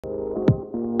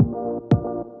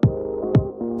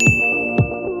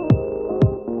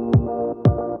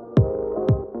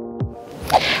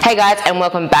Hey guys, and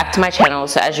welcome back to my channel.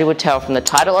 So as you would tell from the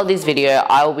title of this video,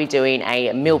 I will be doing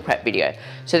a meal prep video.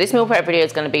 So this meal prep video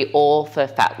is going to be all for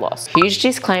fat loss. Huge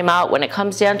disclaimer, when it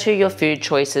comes down to your food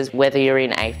choices, whether you're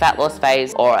in a fat loss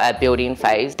phase or a building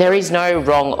phase, there is no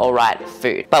wrong or right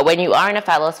food. But when you are in a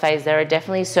fat loss phase, there are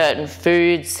definitely certain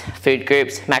foods, food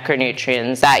groups,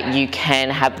 macronutrients that you can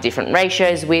have different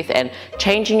ratios with, and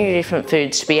changing your different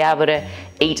foods to be able to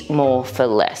eat more for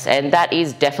less, and that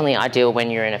is definitely ideal when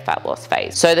you're in a fat loss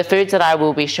phase. So the foods that I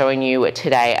will be showing you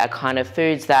today are kind of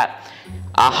foods that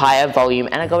are higher volume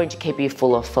and are going to keep you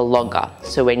fuller for longer.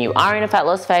 So when you are in a fat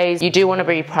loss phase, you do want to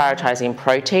be prioritizing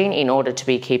protein in order to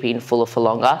be keeping fuller for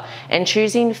longer, and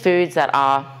choosing foods that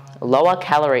are lower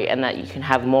calorie and that you can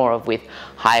have more of with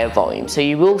higher volume. So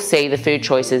you will see the food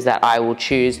choices that I will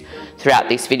choose throughout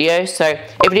this video. So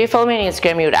if you do follow me on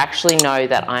Instagram, you would actually know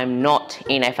that I'm not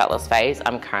in a fat loss phase.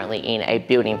 I'm currently in a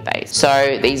building phase.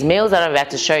 So these meals that I'm about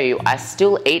to show you, I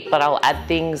still eat, but I'll add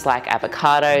things like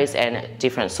avocados and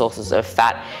different sources of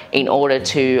fat in order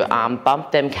to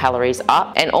bump them calories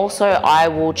up. And also I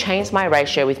will change my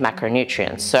ratio with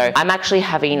macronutrients. So I'm actually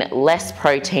having less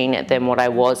protein than what I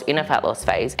was in a fat loss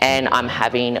phase, and I'm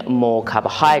having more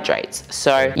carbohydrates.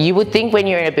 So you would think when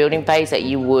you're in a building phase that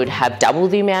you would have double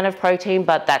the amount of protein,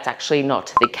 but that's actually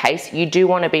not the case. You do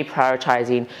want to be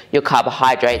prioritizing your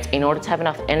carbohydrates in order to have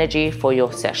enough energy for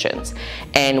your sessions.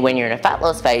 And when you're in a fat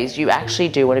loss phase, you actually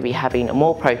do want to be having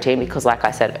more protein because, like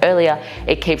I said earlier,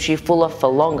 it keeps you fuller for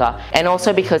longer, and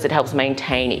also because it helps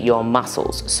maintain your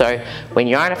muscles. So when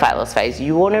you're in a fat loss phase,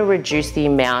 you want to reduce the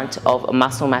amount of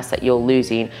muscle mass that you're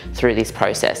losing through this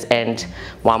process. And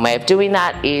one way of doing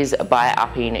that is by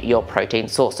upping your protein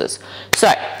sources.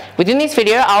 So within this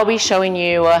video, I'll be showing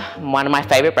you one of my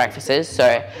favorite breakfasts.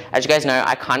 So as you guys know,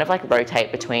 I kind of like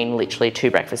rotate between literally two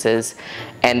breakfasts,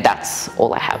 and that's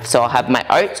all I have. So I'll have my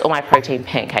oats or my protein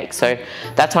pancakes. So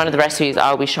that's one of the recipes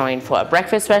I'll be showing for a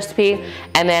breakfast recipe.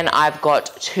 And then I've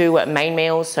got two main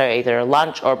meals, so either a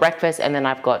lunch or a breakfast, and then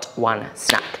I've got one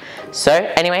snack. So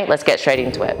anyway, let's get straight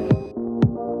into it.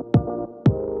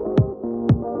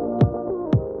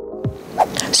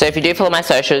 So if you do follow my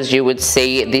socials, you would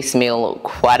see this meal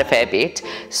quite a fair bit.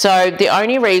 So the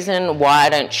only reason why I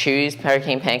don't choose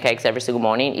protein pancakes every single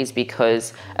morning is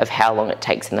because of how long it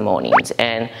takes in the mornings.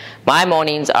 And my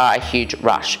mornings are a huge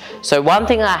rush. So one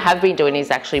thing I have been doing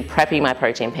is actually prepping my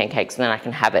protein pancakes, and then I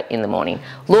can have it in the morning.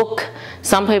 Look,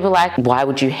 some people are like, why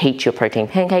would you heat your protein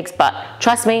pancakes? But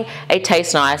trust me, it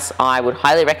tastes nice. I would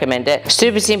highly recommend it.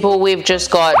 Super simple. We've just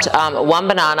got one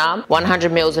banana,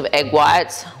 100 mils of egg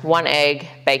whites, one egg,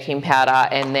 baking powder,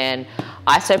 and then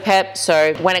IsoPept.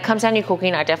 So when it comes down to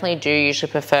cooking, I definitely do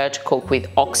usually prefer to cook with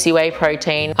OxyWhey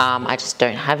protein. I just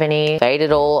don't have any fade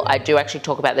at all. I do actually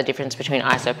talk about the difference between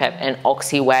IsoPept and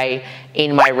OxyWhey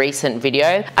in my recent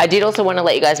video. I did also want to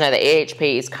let you guys know that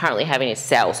EHP is currently having a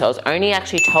sale. So I was only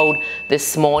actually told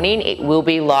this morning it will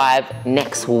be live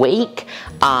next week.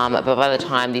 But by the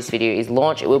time this video is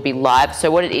launched, it will be live.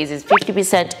 So what it is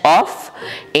 50% off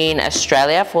in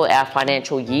Australia for our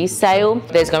financial year sale.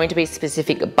 There's going to be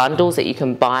specific bundles that you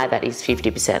can buy that is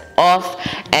 50% off.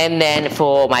 And then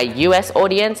for my US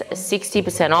audience,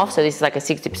 60% off. So this is like a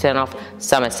 60% off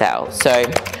summer sale. So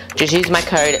just use my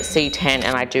code C10,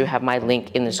 and I do have my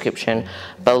link in the description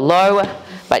below.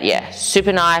 But yeah,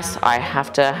 super nice. I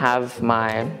have to have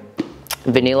my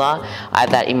vanilla. I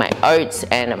have that in my oats,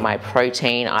 and my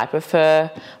protein, I prefer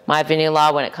my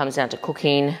vanilla when it comes down to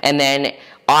cooking. And then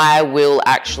I will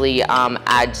actually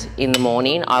add in the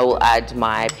morning, I will add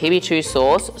my PB2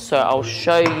 sauce. So I'll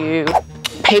show you.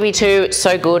 PB2,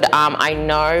 so good. I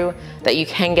know that you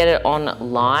can get it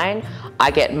online. I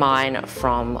get mine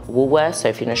from Woolworths. So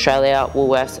if you're in Australia,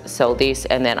 Woolworths sell this.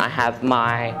 And then I have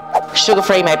my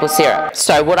sugar-free maple syrup.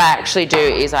 So what I actually do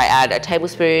is I add a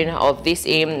tablespoon of this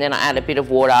in, then I add a bit of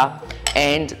water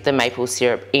and the maple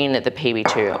syrup in the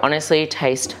PB2. Honestly, it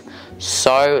tastes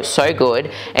so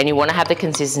good, and you want to have the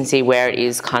consistency where it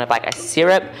is kind of like a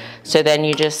syrup. So then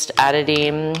you just add it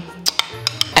in.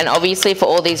 And obviously for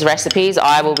all these recipes,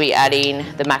 I will be adding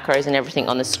the macros and everything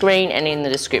on the screen and in the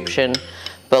description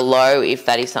below if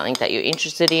that is something that you're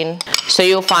interested in. So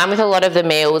you'll find with a lot of the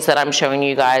meals that I'm showing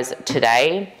you guys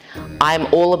today,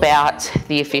 I'm all about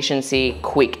the efficiency,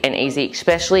 quick and easy,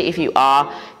 especially if you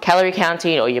are calorie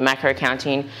counting or you're macro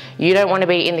counting. You don't want to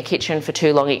be in the kitchen for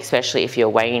too long, especially if you're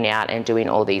weighing out and doing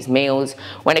all these meals.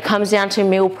 When it comes down to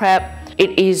meal prep,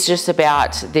 it is just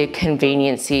about the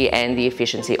conveniency and the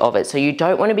efficiency of it. So you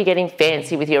don't want to be getting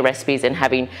fancy with your recipes and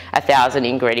having 1,000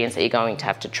 ingredients that you're going to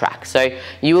have to track. So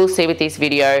you will see with this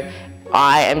video,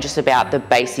 I am just about the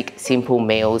basic simple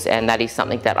meals, and that is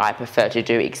something that I prefer to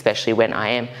do, especially when I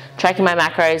am tracking my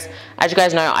macros. As you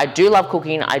guys know, I do love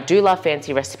cooking, I do love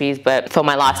fancy recipes, but for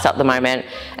my lifestyle at the moment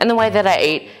and the way that I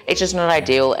eat, it's just not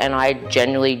ideal, and I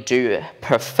generally do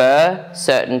prefer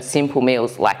certain simple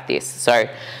meals like this. So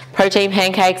protein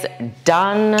pancakes,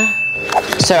 done.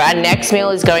 So our next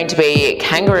meal is going to be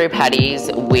kangaroo patties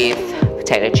with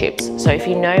potato chips. So if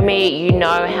you know me, you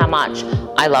know how much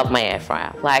I love my air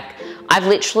fryer. Like, I've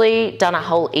literally done a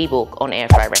whole ebook on air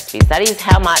fryer recipes. That is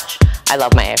how much I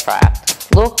love my air fryer.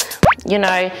 Look, you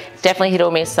know, definitely hit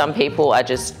or miss. Some people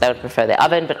they would prefer their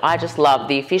oven, but I just love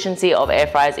the efficiency of air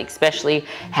fryers, especially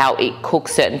how it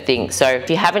cooks certain things. So if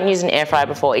you haven't used an air fryer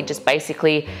before, it just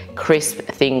basically crisps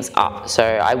things up. So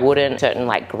I wouldn't certain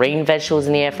like green vegetables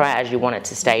in the air fryer, as you want it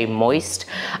to stay moist.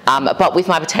 But with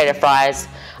my potato fries,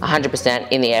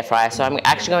 100% in the air fryer. So I'm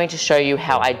actually going to show you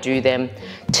how I do them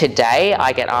today.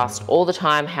 I get asked all the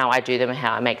time how I do them and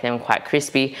how I make them quite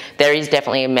crispy. There is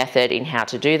definitely a method in how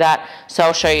to do that. So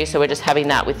I'll show you. So we're just having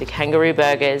that with the kangaroo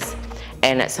burgers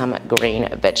and some green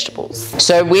vegetables.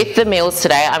 So with the meals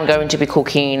today, I'm going to be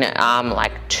cooking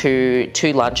like two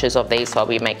lunches of these. So I'll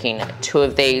be making 2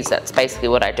 of these. That's basically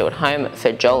what I do at home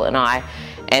for Joel and I.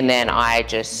 And then I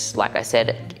just, like I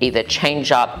said, either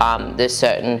change up the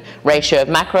certain ratio of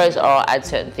macros or add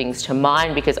certain things to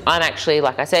mine, because I'm actually,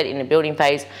 like I said, in a building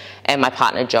phase, and my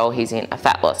partner Joel, he's in a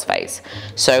fat loss phase.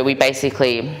 So we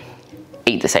basically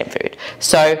eat the same food.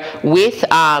 So with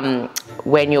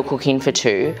when you're cooking for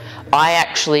 2, I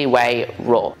actually weigh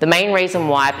raw. The main reason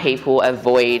why people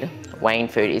avoid weighing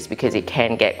food is because it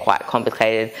can get quite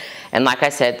complicated. And like I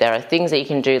said, there are things that you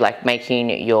can do, like making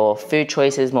your food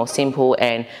choices more simple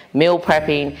and meal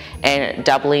prepping and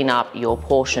doubling up your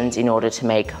portions in order to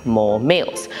make more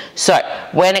meals. So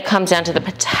when it comes down to the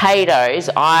potatoes,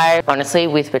 I honestly,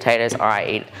 with potatoes, I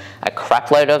eat a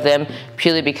crap load of them,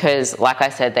 purely because, like I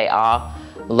said, they are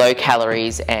low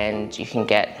calories and you can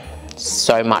get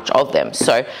so much of them.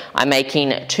 So I'm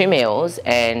making 2 meals,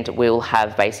 and we'll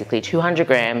have basically 200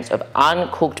 grams of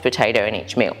uncooked potato in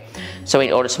each meal. So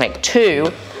in order to make 2,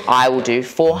 I will do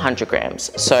 400 grams.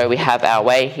 So we have our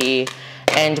whey here,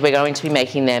 and we're going to be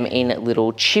making them in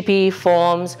little chippy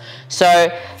forms. So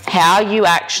how you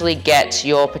actually get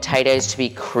your potatoes to be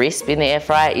crisp in the air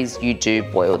fryer is you do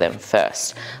boil them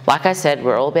first. Like I said,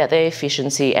 we're all about the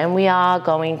efficiency, and we are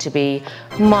going to be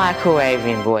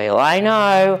microwaving boil. I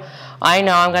know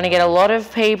I'm going to get a lot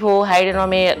of people hating on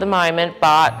me at the moment,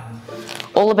 but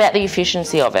all about the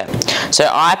efficiency of it. So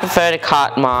I prefer to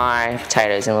cut my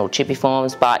potatoes in little chippy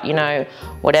forms, but you know,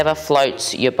 whatever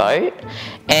floats your boat.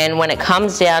 And when it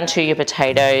comes down to your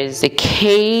potatoes, the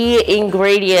key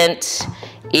ingredient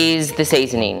is the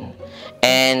seasoning.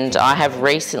 And I have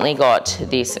recently got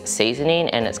this seasoning,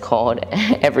 and it's called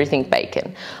Everything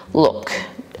Bacon. Look,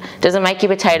 does it make your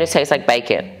potatoes taste like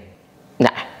bacon?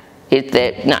 No.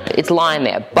 It's lying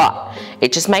there, but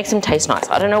it just makes them taste nice.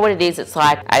 I don't know what it is. It's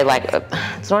like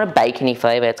it's not a bacony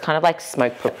flavor. It's kind of like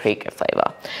smoked paprika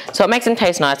flavor. So it makes them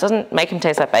taste nice. It doesn't make them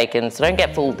taste like bacon, so don't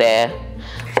get fooled there.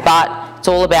 But it's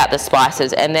all about the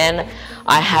spices. And then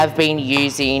I have been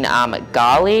using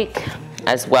garlic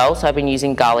as well. So I've been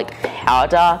using garlic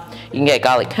powder. You can get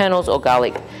garlic kernels or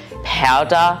garlic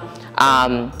powder.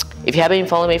 If you have been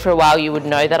following me for a while, you would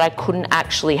know that I couldn't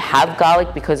actually have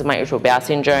garlic because of my irritable bowel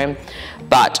syndrome.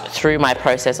 But through my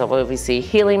process of obviously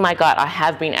healing my gut, I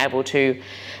have been able to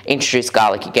introduce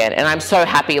garlic again. And I'm so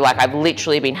happy. Like, I've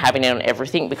literally been having it on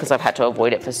everything because I've had to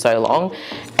avoid it for so long.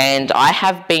 And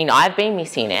I've been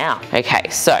missing out. Okay,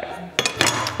 so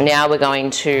now we're going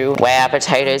to weigh our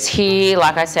potatoes here.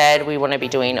 Like I said, we want to be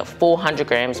doing 400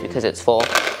 grams because it's for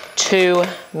 2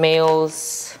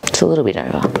 meals. It's a little bit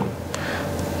over.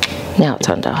 Now it's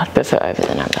under. I'd prefer over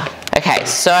than under. Okay,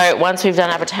 so once we've done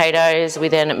our potatoes, we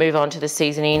then move on to the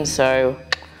seasoning. So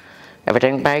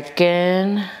Everything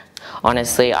Bacon.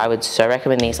 Honestly, I would so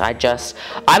recommend this.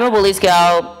 I'm a Woolies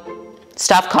girl,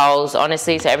 stuffed Coles,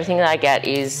 honestly, so everything that I get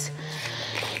is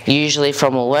usually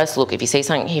from Woolworths. Look, if you see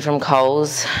something here from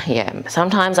Coles, yeah,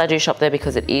 sometimes I do shop there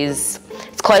because it's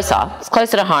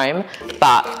closer to home,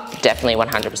 but definitely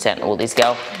 100% Woolies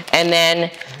girl. And then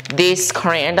this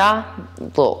coriander,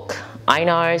 look, I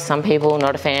know some people are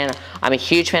not a fan. I'm a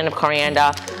huge fan of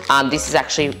coriander. This is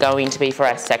actually going to be for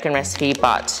our second recipe,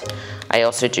 but I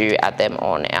also do add them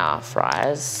on our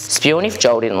fries. Spewing if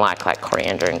Joel didn't like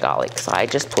coriander and garlic, so I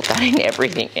just put that in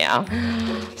everything now.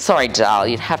 Sorry, Dal,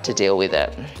 you'd have to deal with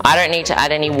it. I don't need to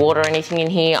add any water or anything in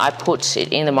here. I put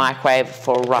it in the microwave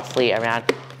for roughly around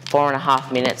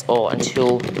 4.5 minutes or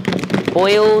until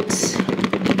boiled.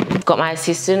 Got my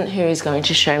assistant who is going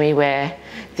to show me where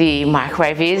the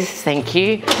microwave is, thank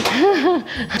you.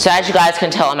 So as you guys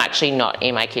can tell, I'm actually not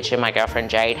in my kitchen. My girlfriend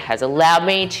Jade has allowed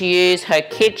me to use her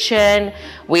kitchen.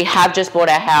 We have just bought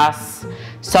our house.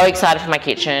 So excited for my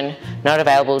kitchen, not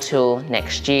available till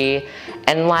next year.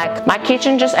 And like, my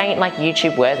kitchen just ain't like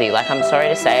YouTube worthy. Like, I'm sorry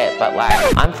to say it, but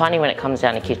like, I'm funny when it comes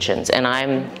down to kitchens, and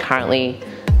I'm currently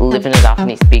living it up in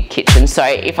this big kitchen. So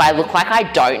if I look like I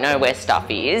don't know where stuff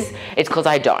is, it's because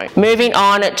I don't. Moving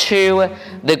on to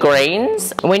the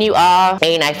greens. When you are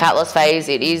in a fat loss phase,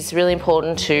 it is really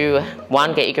important to,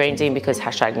 one, get your greens in because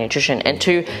 #nutrition, and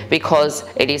two, because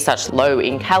it is such low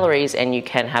in calories and you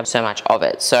can have so much of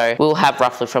it. So we'll have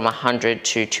roughly from 100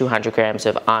 to 200 grams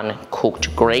of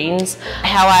uncooked greens.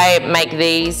 How I make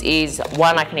these is,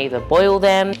 one, I can either boil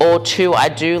them, or two, I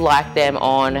do like them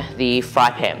on the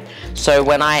fry pan. So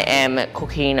when I am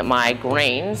cooking my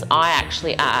greens, I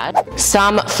actually add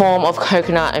some form of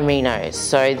coconut aminos.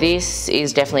 So this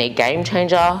is definitely a game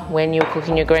changer when you're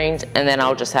cooking your greens. And then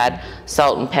I'll just add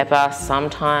salt and pepper.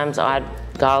 Sometimes I add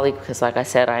garlic because, like I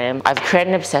said, I've created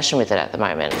an obsession with it at the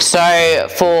moment. So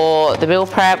for the meal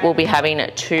prep, we'll be having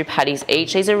 2 patties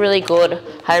each. These are really good.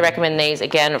 Highly recommend these.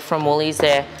 Again, from Woolies,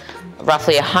 they're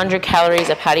roughly 100 calories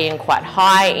a patty and quite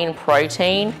high in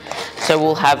protein. So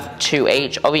we'll have 2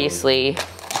 each. Obviously,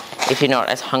 if you're not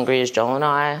as hungry as Joel and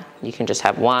I, you can just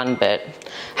have 1, but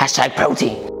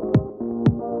 #protein.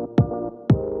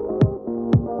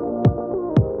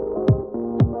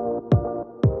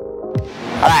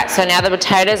 Alright, so now the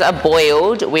potatoes are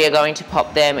boiled. We are going to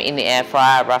pop them in the air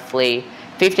fryer roughly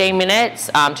 15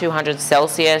 minutes, 200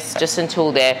 Celsius, just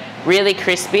until they're really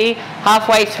crispy.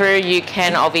 Halfway through, you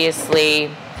can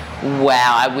obviously,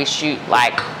 wow, I wish you,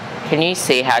 like, can you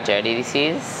see how dirty this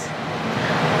is?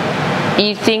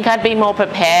 You'd think I'd be more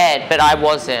prepared, but I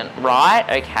wasn't, right?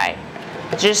 Okay.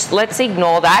 Just let's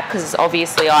ignore that, because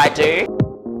obviously I do.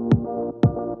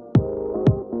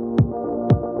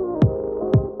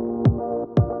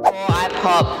 Before I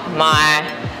pop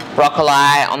my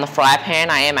broccoli on the fry pan,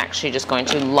 I am actually just going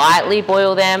to lightly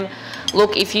boil them.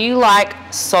 Look, if you like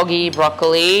soggy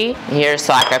broccoli, you're a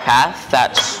psychopath.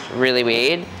 That's really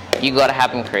weird. You gotta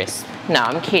have them crisp. No,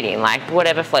 I'm kidding. Like,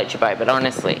 whatever floats your boat, but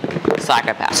honestly,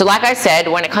 psychopath. So like I said,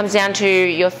 when it comes down to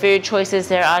your food choices,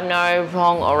 there are no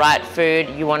wrong or right food.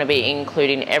 You want to be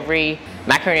including every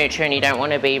macronutrient. You don't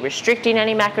want to be restricting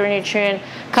any macronutrient.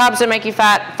 Carbs don't make you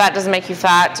fat. Fat doesn't make you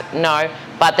fat. No.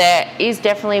 But there is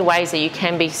definitely ways that you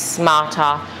can be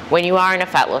smarter when you are in a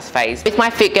fat loss phase. With my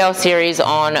Fit Girl series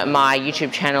on my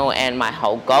YouTube channel, and my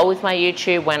whole goal with my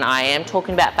YouTube when I am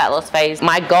talking about fat loss phase,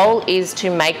 my goal is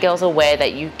to make girls aware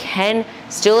that you can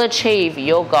still achieve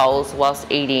your goals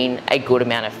whilst eating a good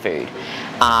amount of food.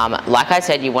 Like I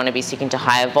said, you want to be sticking to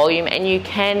higher volume, and you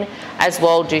can as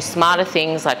well do smarter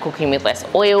things like cooking with less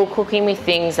oil, cooking with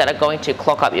things that are going to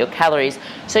clock up your calories,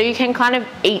 so you can kind of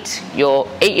eat your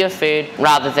food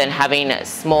rather than having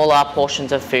smaller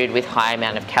portions of food with high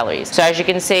amount of calories. So as you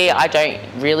can see, I don't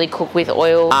really cook with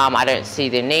oil. I don't see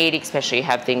the need, especially you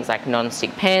have things like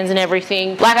non-stick pans and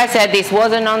everything. Like I said, this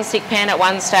was a non-stick pan at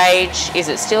one stage. Is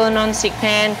it still a non-stick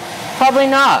pan? Probably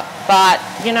not, but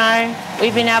you know,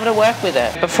 we've been able to work with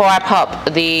it. Before I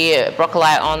pop the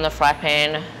broccoli on the fry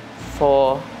pan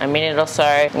for a minute or so,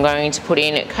 I'm going to put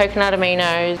in coconut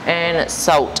aminos and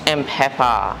salt and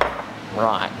pepper.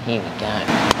 Right, here we go.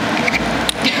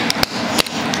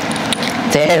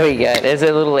 There we go, there's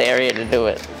a little area to do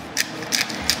it.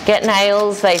 Get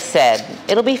nails, they said.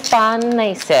 It'll be fun,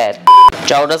 they said.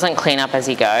 Joel doesn't clean up as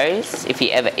he goes, if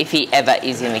he ever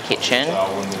is in the kitchen,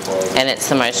 and it's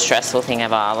the most stressful thing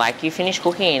ever. Like, you finish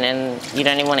cooking and you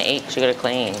don't even want to eat because you got to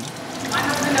clean. My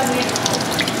husband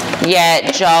doesn't.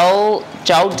 Yeah,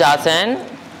 Joel doesn't.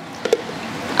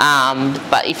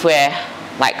 But if we're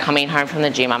like coming home from the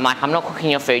gym, I'm like, I'm not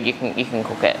cooking your food. You can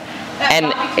cook it.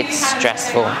 And it's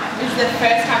stressful. This is the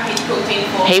first time he's cooked in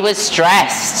for. He was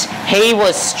stressed. He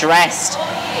was stressed.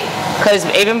 Because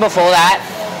even before that,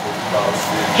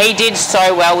 he did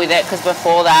so well with it. Because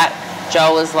before that,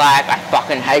 Joel was like, I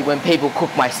fucking hate when people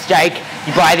cook my steak.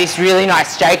 You buy this really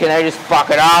nice steak and they just fuck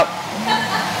it up.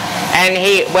 And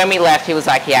when we left, he was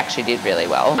like, he actually did really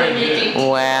well.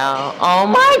 Wow. Oh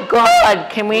my God.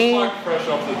 Can we fresh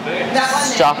off the bench.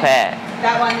 Stop it?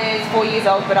 That one is 4 years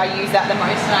old, but I use that the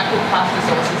most, and I cook pasta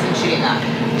sauces and shit in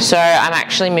that. So I'm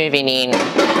actually moving in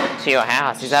to your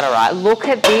house. Is that all right? Look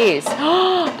at this.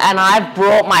 And I've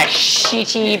brought my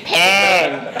shitty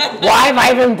pan. Why have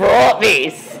I even brought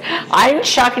this? I'm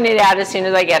chucking it out as soon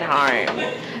as I get home.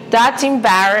 That's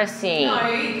embarrassing.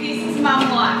 No, this is mum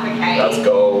life, okay? That's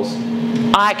goals.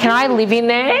 Can I live in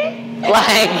there?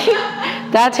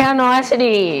 Like, that's how nice it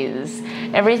is.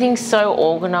 Everything's so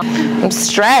organized. I'm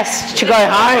stressed to go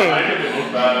home.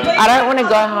 I don't want to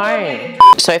go home.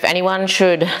 So if anyone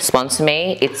should sponsor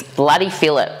me, it's bloody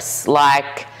Philips.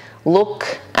 Like,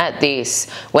 look at this.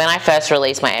 When I first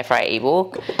released my air fryer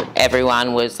ebook,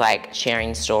 everyone was like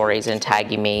sharing stories and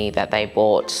tagging me that they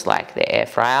bought like the air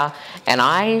fryer. And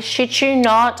I shit you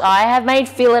not, I have made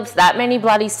Philips that many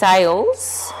bloody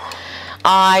sales.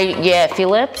 Yeah,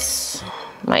 Philips,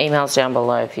 my email's down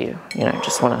below if you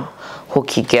just want to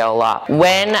hook your girl up.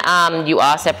 When you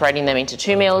are separating them into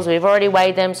 2 meals, we've already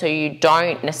weighed them, so you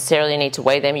don't necessarily need to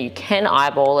weigh them. You can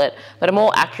eyeball it, but a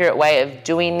more accurate way of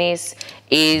doing this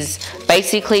is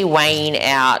basically weighing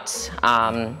out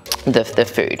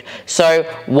the food. So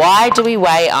why do we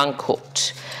weigh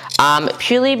uncooked?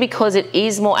 Purely because it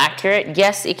is more accurate.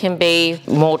 Yes, it can be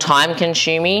more time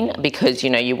consuming because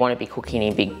you want to be cooking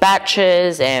in big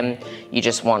batches and you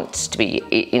just want to be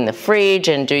in the fridge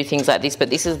and do things like this, but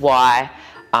this is why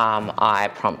I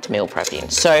prompt meal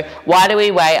prepping. So why do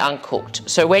we weigh uncooked?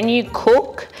 So when you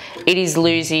cook, it is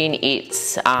losing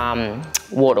its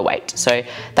water weight. So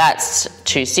that's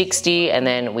 260, and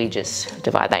then we just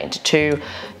divide that into 2.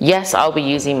 Yes, I'll be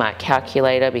using my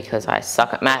calculator because I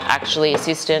suck at math. Actually,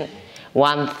 assistant,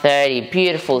 130,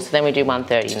 beautiful. So then we do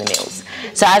 130 in the meals.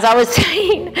 So as I was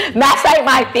saying, maths ain't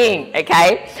my thing,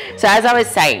 okay? So as I was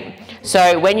saying,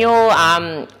 so when you're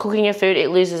cooking your food, it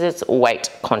loses its weight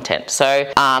content.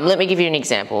 So let me give you an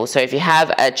example. So if you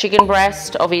have a chicken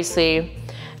breast, obviously,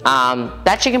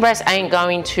 that chicken breast ain't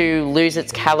going to lose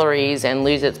its calories and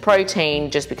lose its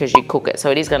protein just because you cook it. So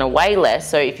it is going to weigh less.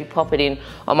 So if you pop it in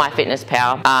on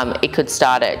MyFitnessPal, it could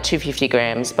start at 250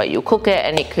 grams, but you'll cook it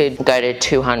and it could go to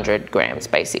 200 grams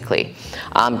basically,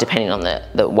 depending on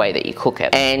the way that you cook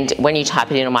it. And when you type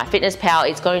it in on MyFitnessPal,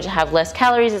 it's going to have less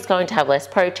calories, it's going to have less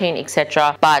protein,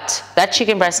 etc. But that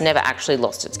chicken breast never actually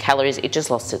lost its calories, it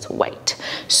just lost its weight.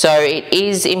 So it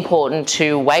is important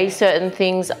to weigh certain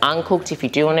things uncooked if you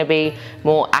do want to be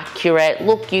more accurate.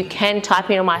 Look, you can type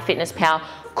in on MyFitnessPal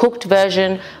cooked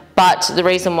version, but the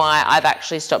reason why I've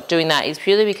actually stopped doing that is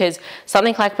purely because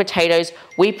something like potatoes,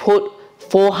 we put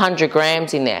 400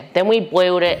 grams in there, then we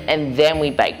boiled it and then we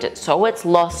baked it, so it's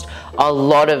lost a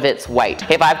lot of its weight.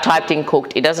 If I've typed in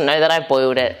cooked, it doesn't know that I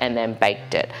boiled it and then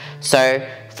baked it. So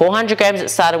 400 grams it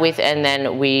started with, and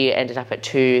then we ended up at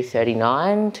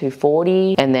 239,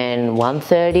 240, and then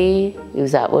 130.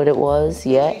 Is that what it was?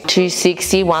 Yeah.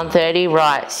 260, 130,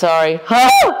 right, sorry.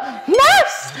 Oh,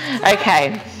 maths!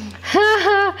 Okay.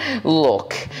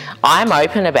 Look, I'm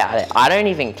open about it. I don't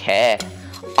even care.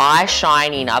 I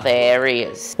shine in other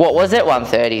areas. What was it?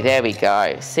 130, there we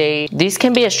go. See, this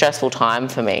can be a stressful time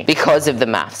for me because of the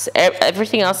maths.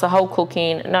 Everything else, the whole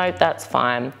cooking, no, that's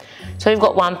fine. So we've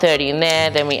got 130 in there,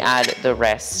 then we add the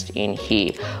rest in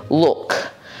here.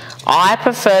 Look, I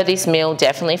prefer this meal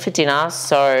definitely for dinner,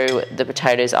 so the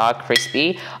potatoes are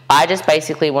crispy. I just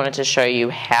basically wanted to show you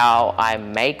how I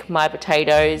make my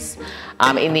potatoes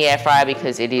in the air fryer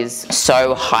because it is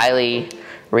so highly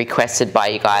requested by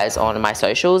you guys on my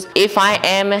socials. If I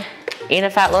am in a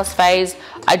fat loss phase,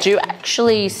 I do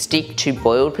actually stick to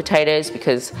boiled potatoes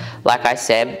because, like I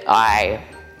said, I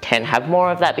can have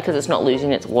more of that because it's not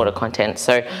losing its water content.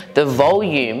 So the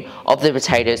volume of the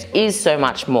potatoes is so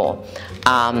much more.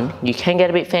 You can get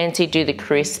a bit fancy, do the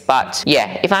crisp, but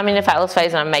yeah, if I'm in a fat loss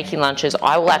phase and I'm making lunches,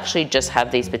 I will actually just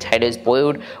have these potatoes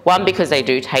boiled. 1, because they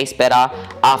do taste better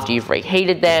after you've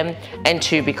reheated them, and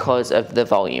 2, because of the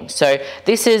volume. So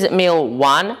this is meal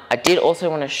 1. I did also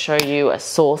want to show you a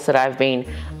sauce that I've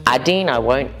been adding. I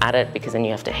won't add it because then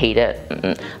you have to heat it,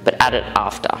 but add it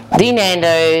after. The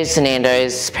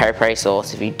Nandos peri peri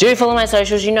sauce. If you do follow my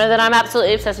socials, you know that I'm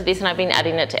absolutely obsessed with this and I've been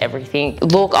adding it to everything.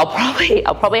 Look, I'll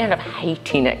probably end up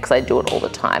hating it because I do it all the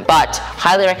time, but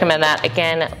highly recommend that.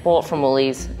 Again, bought from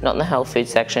Woolies, not in the health food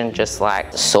section, just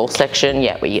like the sauce section.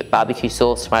 Yeah, we get barbecue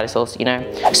sauce, tomato sauce, you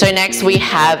know. So next we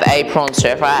have a prawn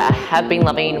stir fry. I have been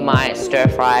loving my stir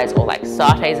fries or like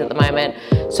sautés at the moment.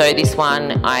 So this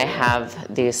one, I have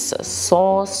this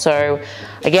sauce. So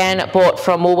again, bought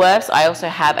from Woolworths. I also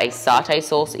have a satay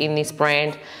sauce in this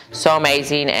brand. So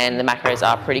amazing, and the macros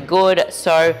are pretty good.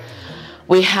 So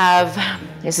we have,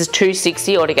 this is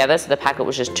 260 altogether, so the packet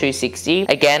was just 260.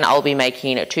 Again, I'll be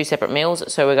making 2 separate meals,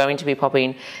 so we're going to be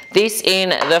popping this in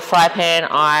the fry pan.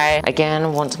 I,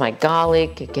 again, want my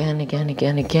garlic,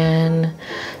 again.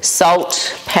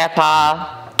 Salt,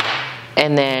 pepper,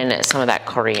 and then some of that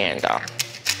coriander.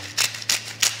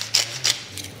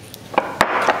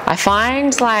 I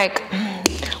find like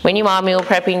when you are meal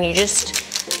prepping, you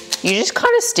just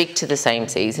kind of stick to the same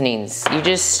seasonings. You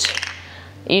just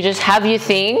You just have your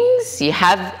things. You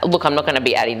have, look, I'm not going to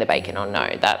be adding the bacon on. No,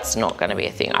 that's not going to be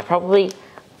a thing.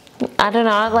 I don't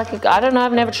know, like, I don't know,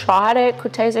 I've never tried it.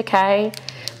 Could taste okay.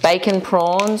 Bacon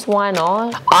prawns, why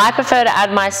not? I prefer to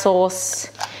add my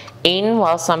sauce in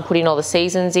whilst I'm putting all the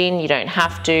seasons in. You don't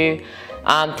have to.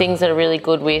 Things that are really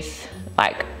good with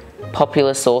like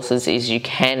popular sauces is you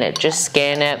can just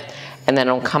scan it and then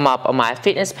it'll come up on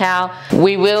MyFitnessPal.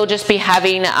 We will just be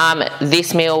having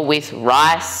this meal with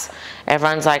rice.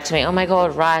 Everyone's like to me, oh my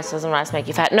God, rice, doesn't rice make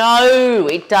you fat? No,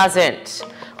 it doesn't.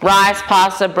 Rice,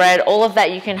 pasta, bread, all of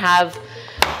that you can have.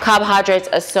 Carbohydrates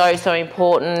are so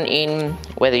important in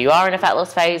whether you are in a fat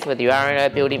loss phase, whether you are in a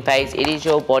building phase. It is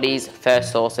your body's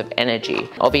first source of energy.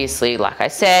 Obviously, like I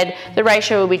said, the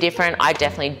ratio will be different. I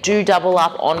definitely do double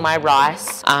up on my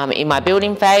rice in my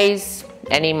building phase,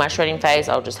 and in my shredding phase,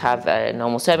 I'll just have a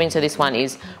normal serving. So this one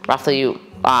is roughly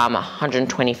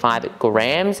 125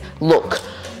 grams. Look,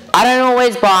 I don't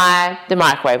always buy the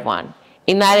microwave one.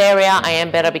 In that area, I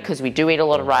am better because we do eat a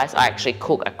lot of rice. I actually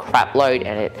cook a crap load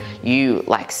and you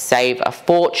like save a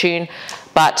fortune.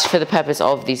 But for the purpose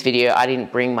of this video, I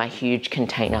didn't bring my huge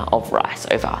container of rice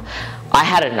over. I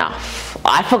had enough.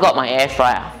 I forgot my air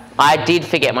fryer. I did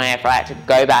forget my air fryer. I had to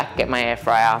go back, get my air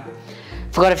fryer.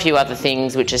 Forgot a few other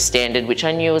things which are standard, which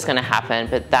I knew was gonna happen,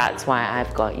 but that's why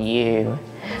I've got you,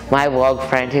 my vlog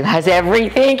friend who has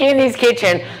everything in his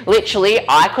kitchen. Literally,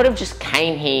 I could have just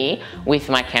came here with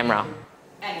my camera.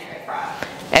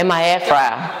 And my air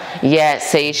fryer. Yeah,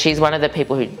 see, she's one of the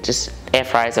people who just, air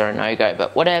fryers are a no-go,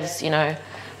 but whatevs, you know.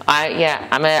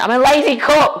 I'm a lazy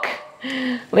cook.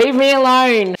 Leave me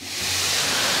alone.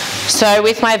 So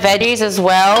with my veggies as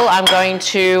well, I'm going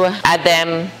to add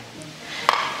them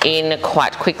in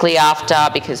quite quickly after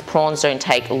because prawns don't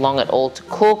take long at all to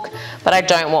cook, but I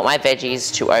don't want my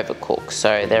veggies to overcook,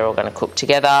 so they're all gonna cook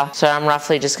together. So I'm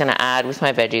roughly just gonna add with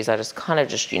my veggies, I just kind of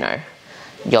just, you know,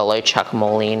 YOLO chuck them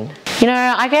all in. You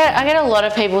know, I get a lot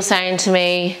of people saying to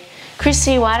me,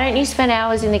 Christy, why don't you spend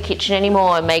hours in the kitchen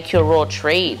anymore and make your raw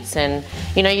treats? And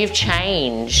you know, you've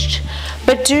changed.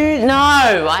 But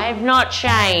no, I have not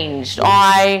changed.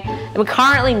 I am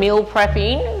currently meal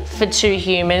prepping for 2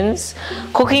 humans,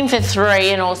 cooking for 3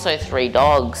 and also 3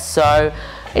 dogs. So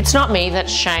it's not me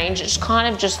that's changed, it's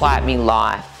kind of just like me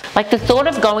life. Like the thought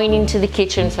of going into the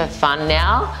kitchen for fun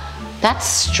now, that's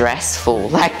stressful.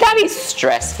 Like that is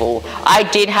stressful. I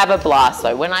did have a blast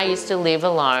though. When I used to live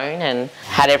alone and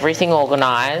had everything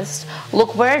organized,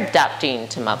 look, we're adapting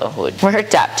to motherhood. We're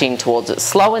adapting towards it,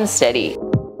 slow and steady.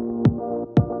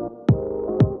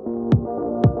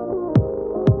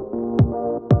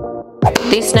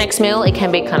 This next meal, it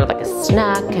can be kind of like a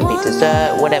snack, can be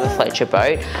dessert, whatever floats your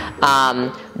boat.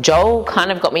 Joel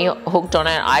kind of got me hooked on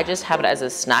it. I just have it as a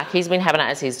snack. He's been having it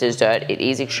as his dessert. It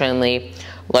is extremely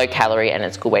low calorie and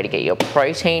it's a good way to get your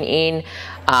protein in.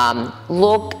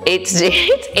 Look, it's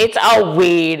a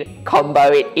weird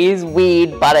combo. It is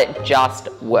weird, but it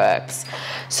just works.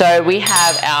 So we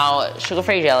have our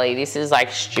sugar-free jelly. This is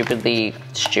like stupidly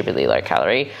low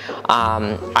calorie.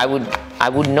 I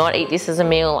would not eat this as a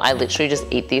meal. I literally just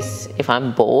eat this if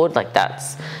I'm bored. Like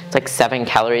it's like 7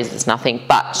 calories, it's nothing.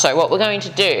 But so what we're going to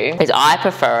do is I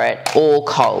prefer it all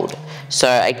cold. So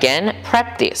again,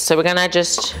 prep this. So we're gonna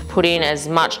just put in as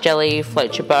much jelly,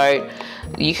 float your boat.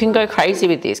 You can go crazy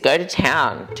with this, go to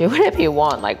town, do whatever you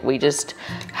want. Like we just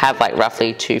have like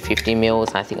roughly 250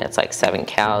 mils. I think that's like 7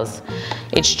 calories.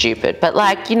 It's stupid, but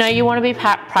like, you know, you wanna be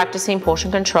practicing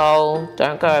portion control,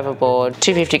 don't go overboard.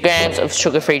 250 grams of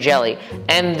sugar-free jelly.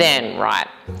 And then, right,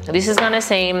 this is gonna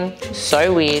seem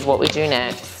so weird what we do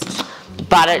next,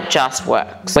 but it just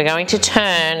works. We're going to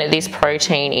turn this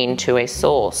protein into a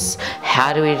sauce.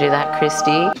 How do we do that,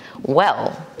 Christy?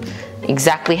 Well,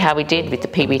 exactly how we did with the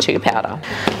PB2 powder.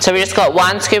 So we just got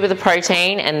 1 scoop of the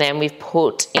protein and then we've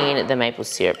put in the maple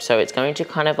syrup. So it's going to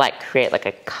kind of like create like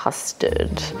a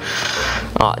custard.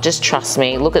 Oh, just trust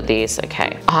me, look at this,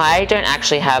 okay. I don't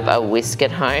actually have a whisk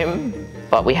at home,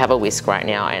 but we have a whisk right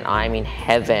now and I'm in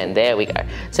heaven. There we go.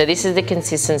 So this is the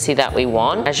consistency that we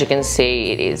want. As you can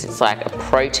see, it's like a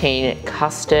protein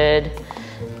custard.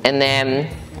 And then,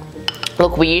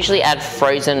 look, we usually add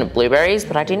frozen blueberries,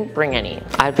 but I didn't bring any.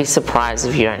 I'd be surprised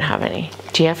if you don't have any.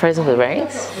 Do you have frozen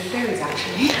blueberries? Blueberries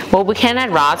actually. Well, we can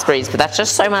add raspberries, but that's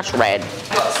just so much red. I've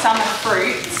got summer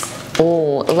fruits.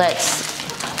 Oh, let's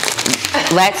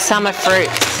summer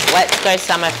fruits. Let's go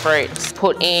summer fruits.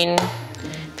 Put in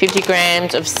 50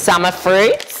 grams of summer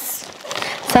fruits.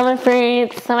 Summer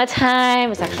fruits,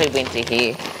 summertime. It's actually winter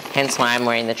here, hence why I'm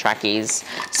wearing the trackies.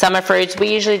 Summer fruits,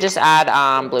 we usually just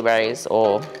add blueberries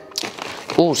or,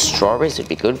 ooh, strawberries would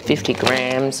be good, 50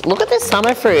 grams. Look at the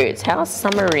summer fruits, how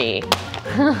summery.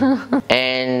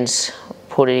 and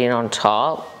put it in on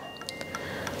top.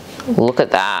 Look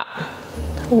at that.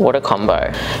 What a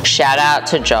combo. Shout out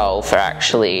to Joel for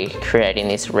actually creating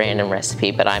this random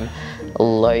recipe, but I'm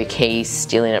low-key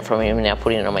stealing it from him and now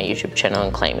putting it on my YouTube channel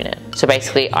and claiming it. So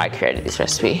basically, I created this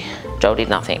recipe. Joel did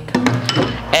nothing.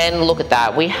 And look at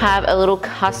that. We have a little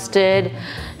custard,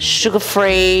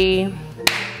 sugar-free,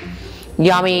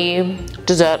 yummy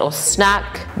dessert or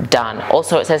snack. Done.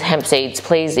 Also, it says hemp seeds.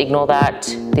 Please ignore that.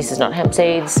 This is not hemp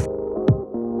seeds.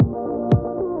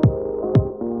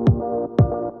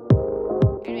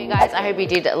 Guys, I hope you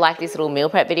did like this little meal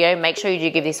prep video. Make sure you do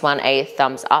give this one a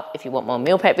thumbs up if you want more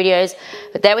meal prep videos.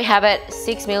 But there we have it,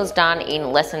 6 meals done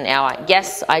in less than an hour.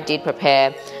 Yes, I did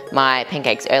prepare my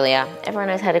pancakes earlier. Everyone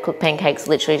knows how to cook pancakes,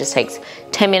 literally just takes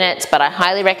 10 minutes, but I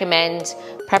highly recommend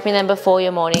prepping them before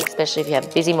your morning, especially if you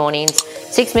have busy mornings.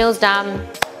 6 meals done.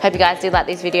 Hope you guys did like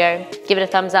this video. Give it a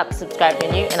thumbs up, subscribe if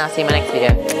you're new, and I'll see you in my next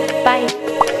video.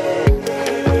 Bye.